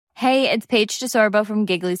Hey, it's Paige DeSorbo from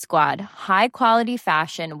Giggly Squad. High quality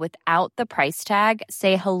fashion without the price tag.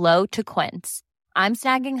 Say hello to Quince. I'm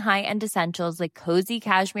snagging high-end essentials like cozy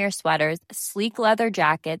cashmere sweaters, sleek leather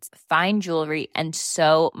jackets, fine jewelry, and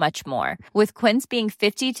so much more. With Quince being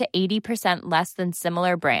 50 to 80% less than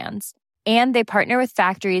similar brands. And they partner with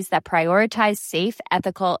factories that prioritize safe,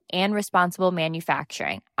 ethical, and responsible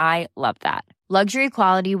manufacturing. I love that. Luxury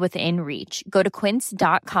quality within reach. Go to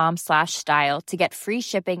quince.com/style to get free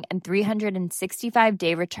shipping and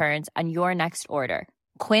 365-day returns on your next order.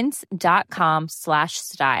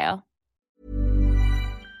 Quince.com/style.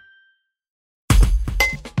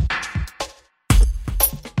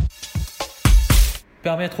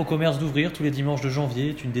 Permettre au commerce d'ouvrir tous les dimanches de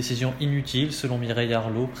janvier est une décision inutile, selon Mireille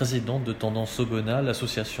Arlot, présidente de Tendance Obona,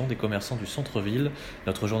 l'association des commerçants du centre-ville.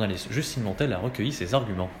 Notre journaliste Justine Montel a recueilli ses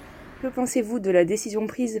arguments. Que pensez-vous de la décision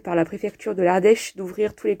prise par la préfecture de l'Ardèche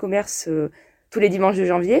d'ouvrir tous les commerces tous les dimanches de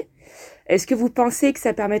janvier ? Est-ce que vous pensez que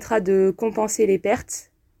ça permettra de compenser les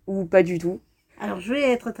pertes ou pas du tout ? Alors je vais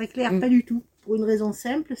être très claire, pas du tout. Pour une raison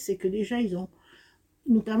simple, c'est que déjà ils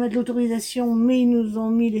nous permettent l'autorisation, mais ils nous ont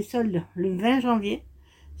mis les soldes le 20 janvier.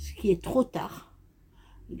 Ce qui est trop tard.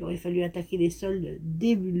 Il aurait fallu attaquer les soldes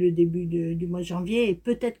dès le début du mois de janvier, et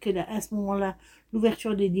peut-être que à ce moment-là,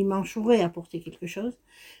 l'ouverture des dimanches aurait apporté quelque chose,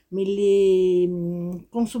 mais les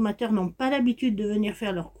consommateurs n'ont pas l'habitude de venir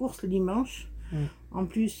faire leurs courses le dimanche. En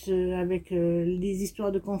plus, avec les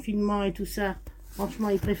histoires de confinement et tout ça, franchement,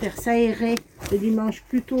 ils préfèrent s'aérer le dimanche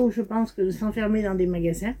plutôt, je pense, que de s'enfermer dans des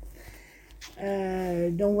magasins.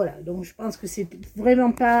 Donc voilà, donc je pense que c'est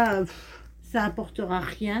vraiment pas... ça apportera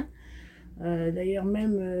rien. D'ailleurs,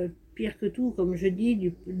 même pire que tout, comme je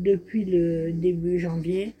dis, depuis le début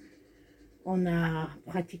janvier, on n'a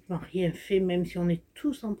pratiquement rien fait, même si on est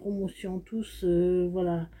tous en promotion, tous,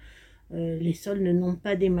 voilà. Les soldes n'ont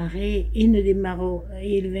pas démarré et ne démarrent.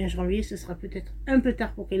 Et le 20 janvier, ce sera peut-être un peu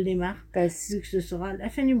tard pour qu'elles démarrent, vu que ce sera la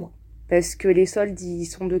fin du mois. Parce que les soldes, ils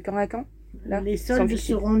sont de quand à quand là, les soldes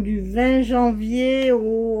seront du 20 janvier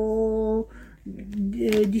au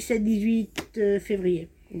 17-18 février.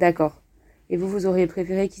 D'accord. Et vous auriez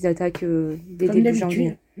préféré qu'ils attaquent dès début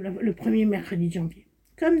janvier ? Le premier mercredi de janvier.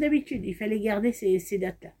 Comme d'habitude, il fallait garder ces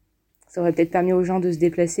dates-là. Ça aurait peut-être permis aux gens de se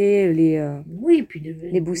déplacer, les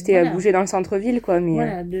booster à bouger dans le centre-ville, quoi. Mais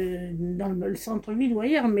voilà, dans le centre-ville ou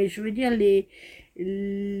ailleurs. Mais je veux dire, les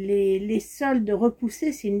soldes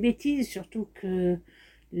repoussés, c'est une bêtise, surtout que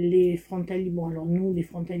les frontaliers, bon alors nous les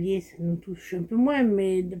frontaliers ça nous touche un peu moins,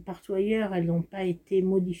 mais partout ailleurs elles n'ont pas été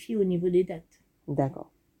modifiées au niveau des dates. D'accord.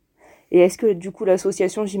 Et est-ce que du coup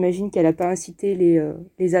l'association, j'imagine qu'elle n'a pas incité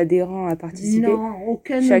les adhérents à participer ? Non,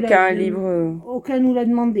 aucun nous l'a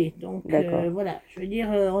demandé. Donc voilà, je veux dire,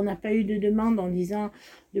 on n'a pas eu de demande en disant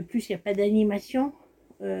de plus il n'y a pas d'animation.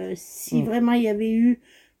 Si vraiment il y avait eu,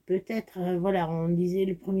 peut-être, voilà, on disait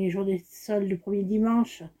le premier jour des soldes, le premier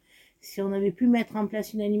dimanche, si on avait pu mettre en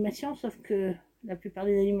place une animation, sauf que la plupart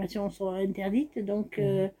des animations sont interdites, donc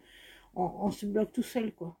on se bloque tout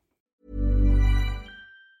seul, quoi.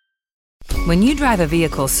 When you drive a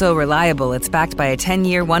vehicle so reliable it's backed by a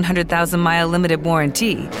 10-year, 100,000-mile limited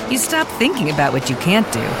warranty, you stop thinking about what you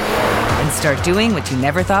can't do and start doing what you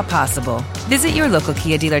never thought possible. Visit your local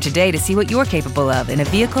Kia dealer today to see what you're capable of in a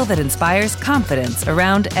vehicle that inspires confidence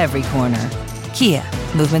around every corner. Kia,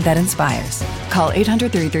 movement that inspires. Call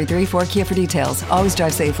 800-333-4KIA for details. Always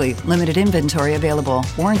drive safely. Limited inventory available.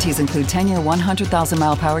 Warranties include 10-year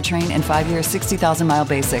 100,000-mile powertrain and 5-year 60,000-mile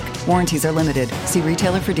basic. Warranties are limited. See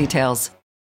retailer for details.